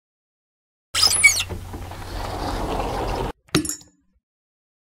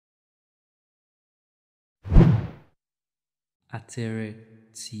Atere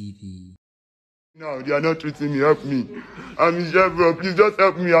TV. No, they are not treating me. Help me. I'm in jail, bro. Please just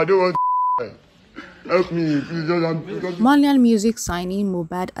help me. I don't want to help me. Please just. Marlian music signee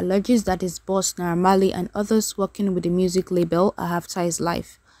Mohbad alleges that his boss Naira Marley and others working with the music label are after his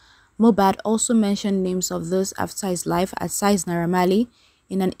life. Mohbad also mentioned names of those after his life aside Naira Marley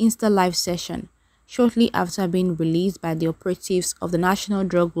in an Insta Live session, shortly after being released by the operatives of the National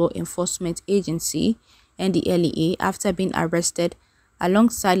Drug Law Enforcement Agency (NDLEA) after being arrested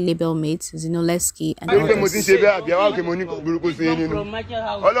alongside label mates Zinoleski and others.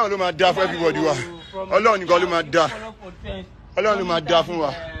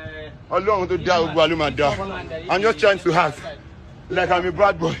 I'm just trying to act like I'm a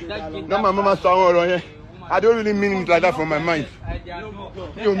bad boy. Not my mama saw. I don't really mean it like that from my mind.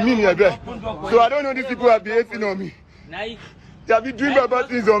 You mean it, so I don't know these people have been hating on me. They have been doing bad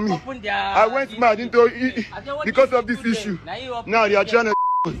things on me. I went mad into it because of this issue. Now they are trying to.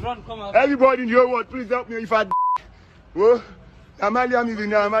 Everybody in your world, please help me if I. Oh, Marlian is in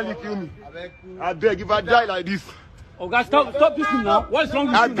there. Marlian kill me. I beg, if I die like this. Oh, guys, stop this thing now. What's wrong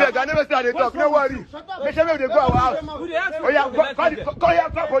with you? I beg, I never started talk. No worry. Make sure they go our house. Oh yeah,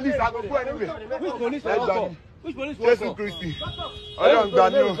 call police. I go anyway. Which police? Which police? Jesus Christ. Ọlọ́run gbà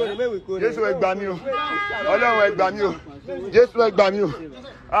mí o. Jésù ẹ gbà mí o. Ọlọ́run ẹ gbà mí o. Jésù ẹ gbà mí o.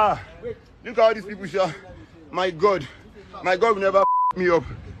 Ah, look at all these people, sha. My God will never me up.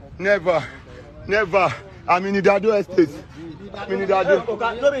 Never. I'm in the Dado estate. I'm in the Dado.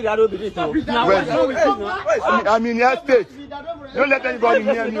 I'm in the estate. Don't let anybody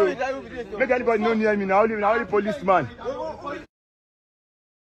near me. Make anybody not near me now. Only policeman.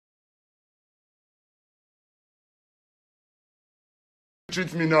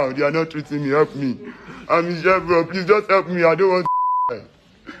 Treat me now. They are not treating me. Help me. I'm in jail, bro. Please just help me. I don't want to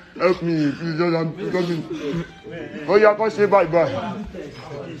help me. Please just I'm coming. Oh yeah, come say bye.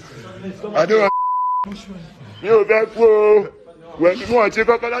 I don't want you back for when you want to check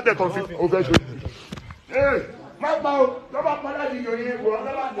out that conflict over. Hey, my bow, come up on your ear,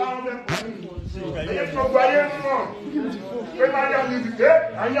 down them. Let's go by him. When I am in the day,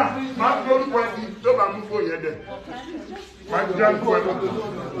 I am my close point. So I'm for you there. My grandfather.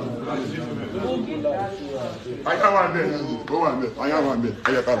 I have one there. Go on there. I have one there. I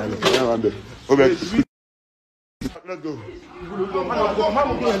have one there. Okay. Let's go.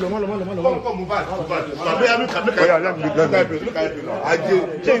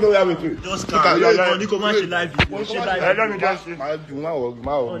 Even though I was